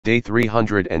Day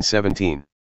 317.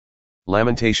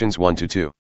 Lamentations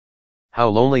 1-2. How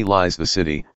lonely lies the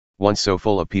city, once so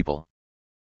full of people.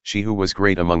 She who was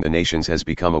great among the nations has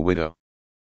become a widow.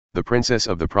 The princess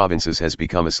of the provinces has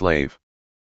become a slave.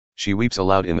 She weeps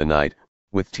aloud in the night,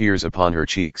 with tears upon her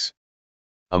cheeks.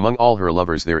 Among all her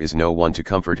lovers there is no one to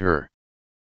comfort her.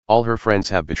 All her friends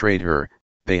have betrayed her,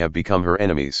 they have become her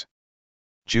enemies.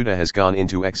 Judah has gone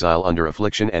into exile under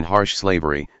affliction and harsh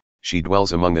slavery, she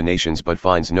dwells among the nations but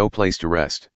finds no place to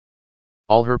rest.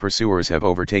 All her pursuers have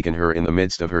overtaken her in the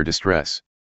midst of her distress.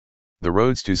 The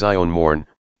roads to Zion mourn,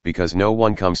 because no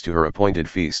one comes to her appointed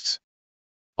feasts.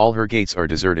 All her gates are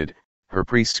deserted, her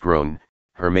priests groan,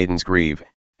 her maidens grieve,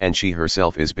 and she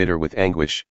herself is bitter with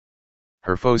anguish.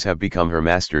 Her foes have become her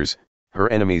masters, her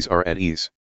enemies are at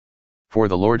ease. For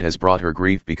the Lord has brought her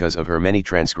grief because of her many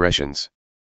transgressions.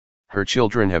 Her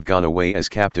children have gone away as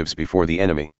captives before the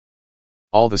enemy.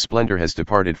 All the splendor has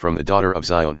departed from the daughter of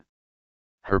Zion.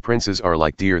 Her princes are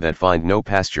like deer that find no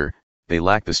pasture, they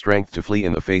lack the strength to flee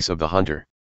in the face of the hunter.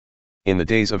 In the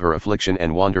days of her affliction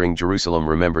and wandering Jerusalem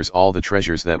remembers all the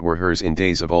treasures that were hers in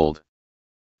days of old.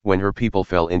 When her people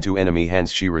fell into enemy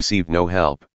hands she received no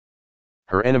help.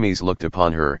 Her enemies looked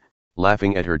upon her,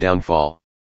 laughing at her downfall.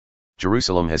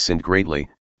 Jerusalem has sinned greatly,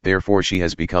 therefore she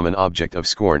has become an object of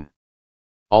scorn.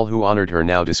 All who honored her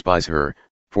now despise her,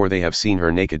 for they have seen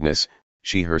her nakedness,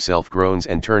 she herself groans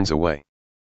and turns away.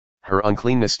 Her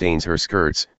uncleanness stains her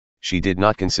skirts, she did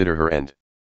not consider her end.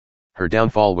 Her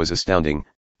downfall was astounding,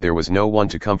 there was no one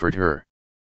to comfort her.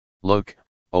 Look,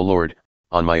 O Lord,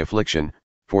 on my affliction,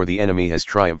 for the enemy has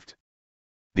triumphed.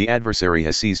 The adversary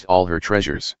has seized all her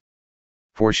treasures.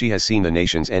 For she has seen the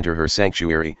nations enter her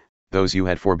sanctuary, those you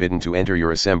had forbidden to enter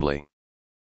your assembly.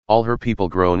 All her people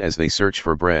groan as they search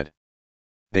for bread.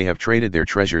 They have traded their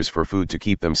treasures for food to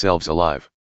keep themselves alive.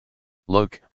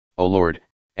 Look, O Lord,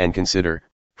 and consider,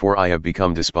 for I have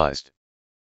become despised.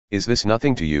 Is this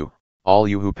nothing to you, all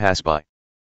you who pass by?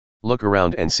 Look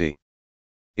around and see.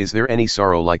 Is there any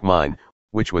sorrow like mine,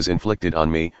 which was inflicted on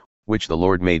me, which the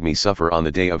Lord made me suffer on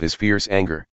the day of his fierce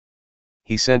anger?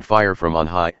 He sent fire from on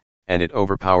high, and it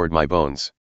overpowered my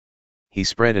bones. He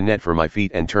spread a net for my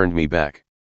feet and turned me back.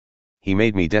 He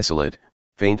made me desolate,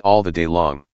 faint all the day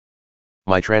long.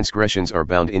 My transgressions are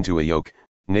bound into a yoke,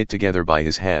 knit together by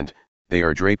his hand, they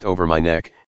are draped over my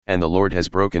neck, and the Lord has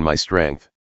broken my strength.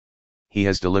 He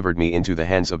has delivered me into the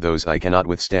hands of those I cannot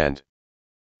withstand.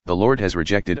 The Lord has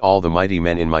rejected all the mighty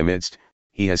men in my midst,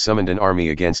 he has summoned an army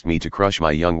against me to crush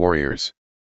my young warriors.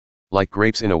 Like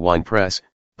grapes in a winepress,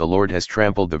 the Lord has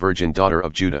trampled the virgin daughter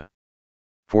of Judah.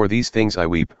 For these things I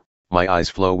weep, my eyes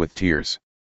flow with tears.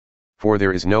 For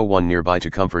there is no one nearby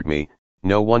to comfort me,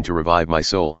 no one to revive my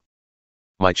soul.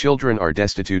 My children are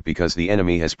destitute because the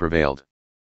enemy has prevailed.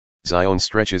 Zion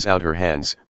stretches out her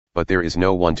hands, but there is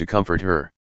no one to comfort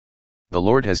her. The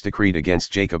Lord has decreed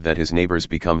against Jacob that his neighbors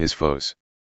become his foes.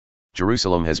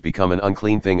 Jerusalem has become an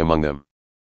unclean thing among them.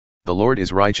 The Lord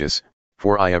is righteous,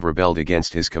 for I have rebelled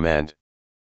against his command.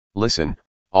 Listen,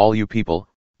 all you people,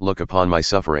 look upon my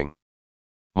suffering.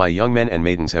 My young men and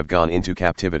maidens have gone into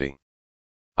captivity.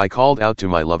 I called out to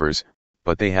my lovers,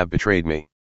 but they have betrayed me.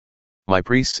 My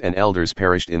priests and elders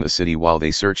perished in the city while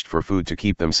they searched for food to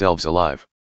keep themselves alive.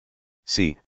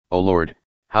 See, O Lord,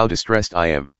 how distressed I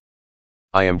am.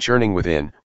 I am churning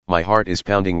within, my heart is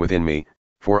pounding within me,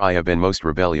 for I have been most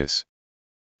rebellious.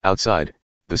 Outside,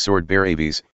 the sword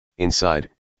raves, inside,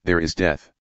 there is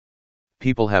death.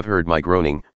 People have heard my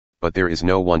groaning, but there is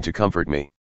no one to comfort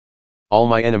me. All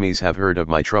my enemies have heard of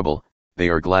my trouble, they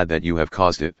are glad that you have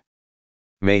caused it.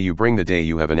 May you bring the day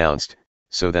you have announced,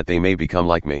 so that they may become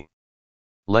like me.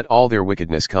 Let all their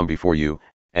wickedness come before you,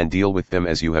 and deal with them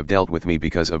as you have dealt with me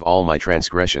because of all my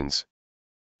transgressions.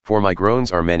 For my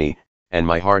groans are many, and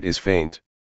my heart is faint.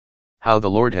 How the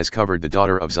Lord has covered the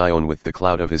daughter of Zion with the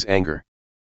cloud of his anger.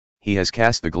 He has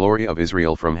cast the glory of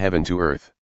Israel from heaven to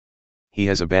earth. He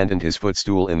has abandoned his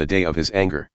footstool in the day of his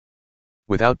anger.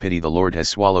 Without pity the Lord has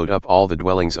swallowed up all the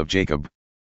dwellings of Jacob.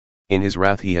 In his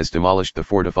wrath he has demolished the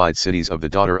fortified cities of the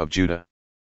daughter of Judah.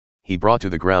 He brought to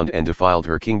the ground and defiled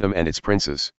her kingdom and its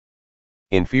princes.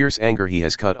 In fierce anger he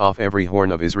has cut off every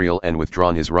horn of Israel and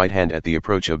withdrawn his right hand at the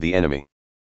approach of the enemy.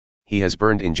 He has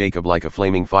burned in Jacob like a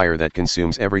flaming fire that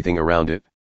consumes everything around it.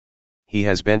 He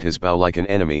has bent his bow like an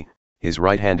enemy, his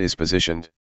right hand is positioned.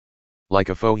 Like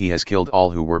a foe he has killed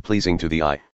all who were pleasing to the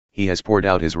eye, he has poured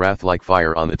out his wrath like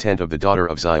fire on the tent of the daughter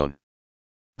of Zion.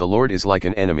 The Lord is like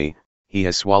an enemy, he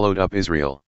has swallowed up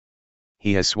Israel.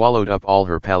 He has swallowed up all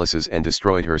her palaces and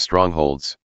destroyed her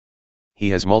strongholds. He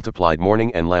has multiplied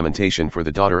mourning and lamentation for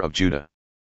the daughter of Judah.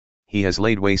 He has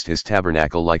laid waste his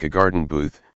tabernacle like a garden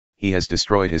booth, he has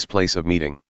destroyed his place of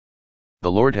meeting.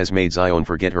 The Lord has made Zion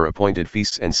forget her appointed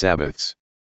feasts and Sabbaths.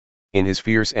 In his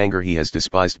fierce anger he has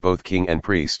despised both king and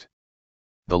priest.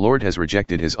 The Lord has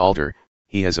rejected his altar,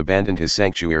 he has abandoned his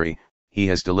sanctuary, he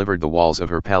has delivered the walls of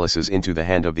her palaces into the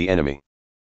hand of the enemy.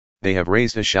 They have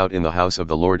raised a shout in the house of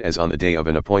the Lord as on the day of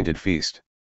an appointed feast.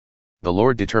 The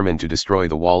Lord determined to destroy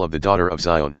the wall of the daughter of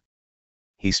Zion.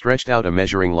 He stretched out a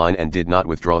measuring line and did not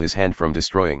withdraw his hand from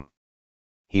destroying.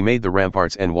 He made the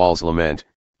ramparts and walls lament,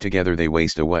 together they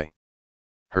waste away.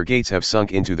 Her gates have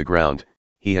sunk into the ground,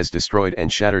 he has destroyed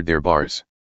and shattered their bars.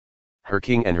 Her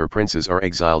king and her princes are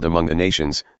exiled among the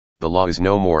nations, the law is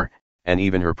no more, and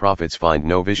even her prophets find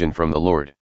no vision from the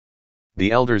Lord.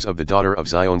 The elders of the daughter of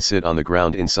Zion sit on the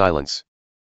ground in silence.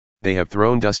 They have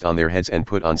thrown dust on their heads and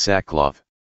put on sackcloth.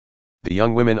 The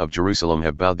young women of Jerusalem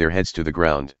have bowed their heads to the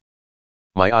ground.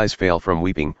 My eyes fail from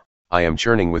weeping, I am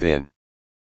churning within.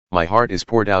 My heart is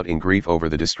poured out in grief over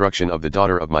the destruction of the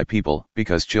daughter of my people,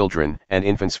 because children and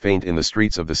infants faint in the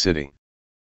streets of the city.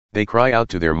 They cry out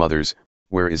to their mothers,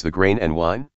 where is the grain and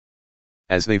wine?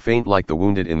 As they faint like the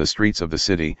wounded in the streets of the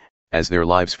city, as their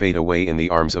lives fade away in the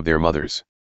arms of their mothers.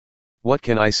 What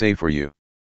can I say for you?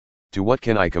 To what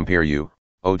can I compare you,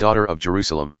 O daughter of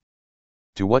Jerusalem?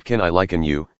 To what can I liken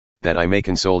you, that I may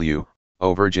console you,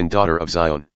 O virgin daughter of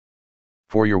Zion?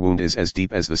 For your wound is as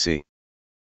deep as the sea.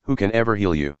 Who can ever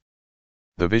heal you?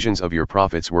 The visions of your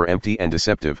prophets were empty and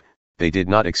deceptive, they did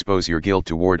not expose your guilt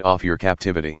to ward off your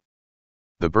captivity.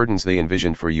 The burdens they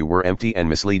envisioned for you were empty and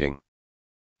misleading.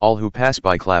 All who pass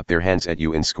by clap their hands at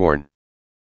you in scorn.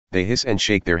 They hiss and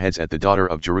shake their heads at the daughter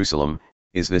of Jerusalem.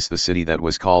 Is this the city that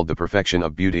was called the perfection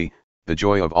of beauty, the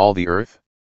joy of all the earth?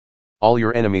 All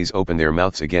your enemies open their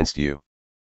mouths against you.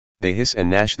 They hiss and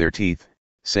gnash their teeth,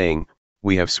 saying,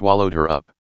 we have swallowed her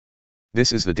up.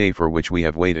 This is the day for which we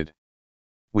have waited.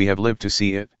 We have lived to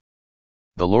see it.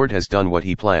 The Lord has done what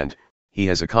he planned, he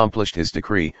has accomplished his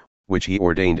decree, which he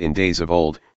ordained in days of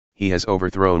old, he has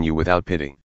overthrown you without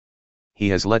pity. He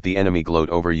has let the enemy gloat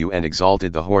over you and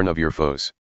exalted the horn of your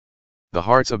foes. The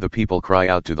hearts of the people cry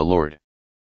out to the Lord.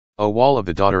 O wall of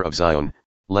the daughter of Zion,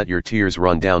 let your tears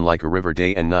run down like a river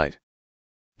day and night.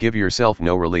 Give yourself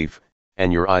no relief,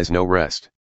 and your eyes no rest.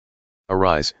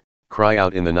 Arise, cry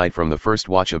out in the night from the first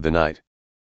watch of the night.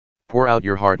 Pour out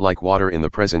your heart like water in the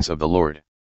presence of the Lord.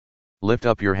 Lift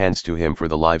up your hands to him for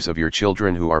the lives of your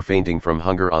children who are fainting from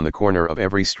hunger on the corner of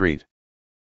every street.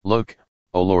 Look,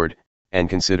 O Lord, and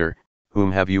consider,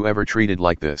 whom have you ever treated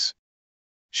like this?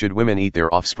 Should women eat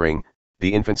their offspring,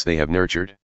 the infants they have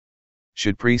nurtured?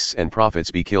 Should priests and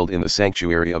prophets be killed in the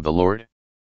sanctuary of the Lord?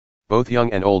 Both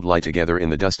young and old lie together in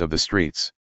the dust of the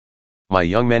streets. My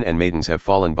young men and maidens have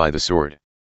fallen by the sword.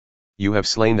 You have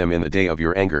slain them in the day of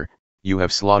your anger, you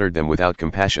have slaughtered them without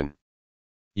compassion.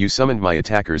 You summoned my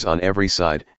attackers on every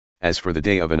side, as for the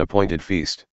day of an appointed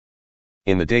feast.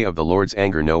 In the day of the Lord's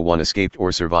anger no one escaped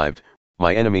or survived,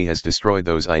 my enemy has destroyed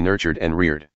those I nurtured and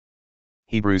reared.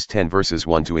 Hebrews 10 verses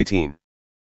 1-18.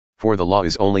 For the law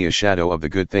is only a shadow of the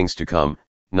good things to come,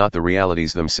 not the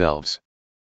realities themselves.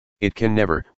 It can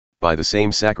never, by the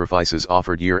same sacrifices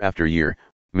offered year after year,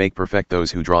 make perfect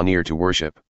those who draw near to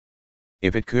worship.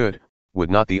 If it could, would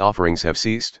not the offerings have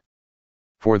ceased?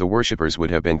 For the worshippers would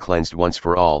have been cleansed once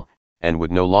for all, and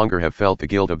would no longer have felt the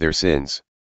guilt of their sins.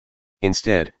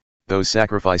 Instead, those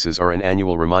sacrifices are an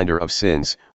annual reminder of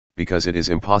sins, because it is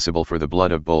impossible for the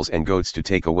blood of bulls and goats to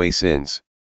take away sins.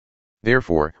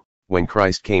 Therefore, when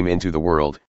Christ came into the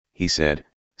world, he said,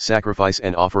 sacrifice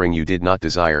and offering you did not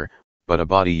desire, but a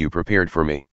body you prepared for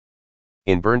me.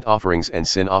 In burnt offerings and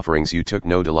sin offerings you took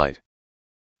no delight.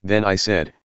 Then I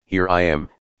said, here I am,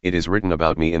 it is written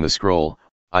about me in the scroll,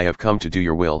 I have come to do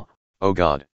your will, O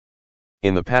God.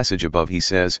 In the passage above he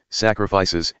says,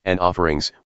 sacrifices and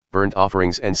offerings, burnt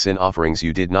offerings and sin offerings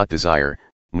you did not desire,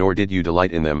 nor did you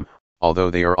delight in them,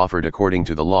 although they are offered according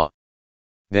to the law.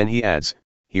 Then he adds,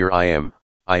 here I am,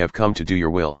 I have come to do your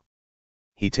will.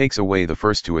 He takes away the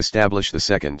first to establish the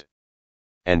second.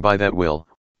 And by that will,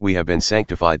 we have been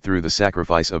sanctified through the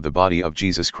sacrifice of the body of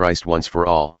Jesus Christ once for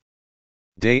all.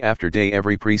 Day after day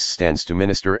every priest stands to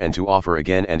minister and to offer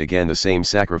again and again the same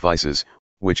sacrifices,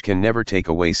 which can never take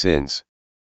away sins.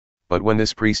 But when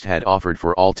this priest had offered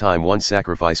for all time one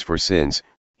sacrifice for sins,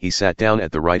 he sat down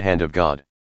at the right hand of God.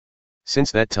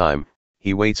 Since that time,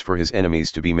 he waits for his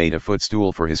enemies to be made a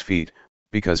footstool for his feet,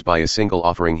 because by a single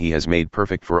offering he has made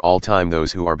perfect for all time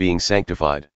those who are being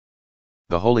sanctified.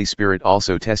 The Holy Spirit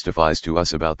also testifies to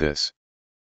us about this.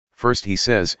 First he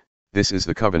says, this is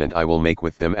the covenant I will make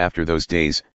with them after those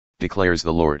days, declares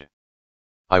the Lord.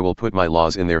 I will put my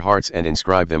laws in their hearts and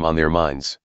inscribe them on their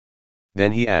minds.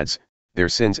 Then he adds, their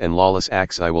sins and lawless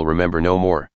acts I will remember no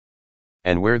more.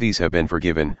 And where these have been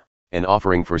forgiven, An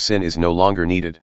offering for sin is no longer needed.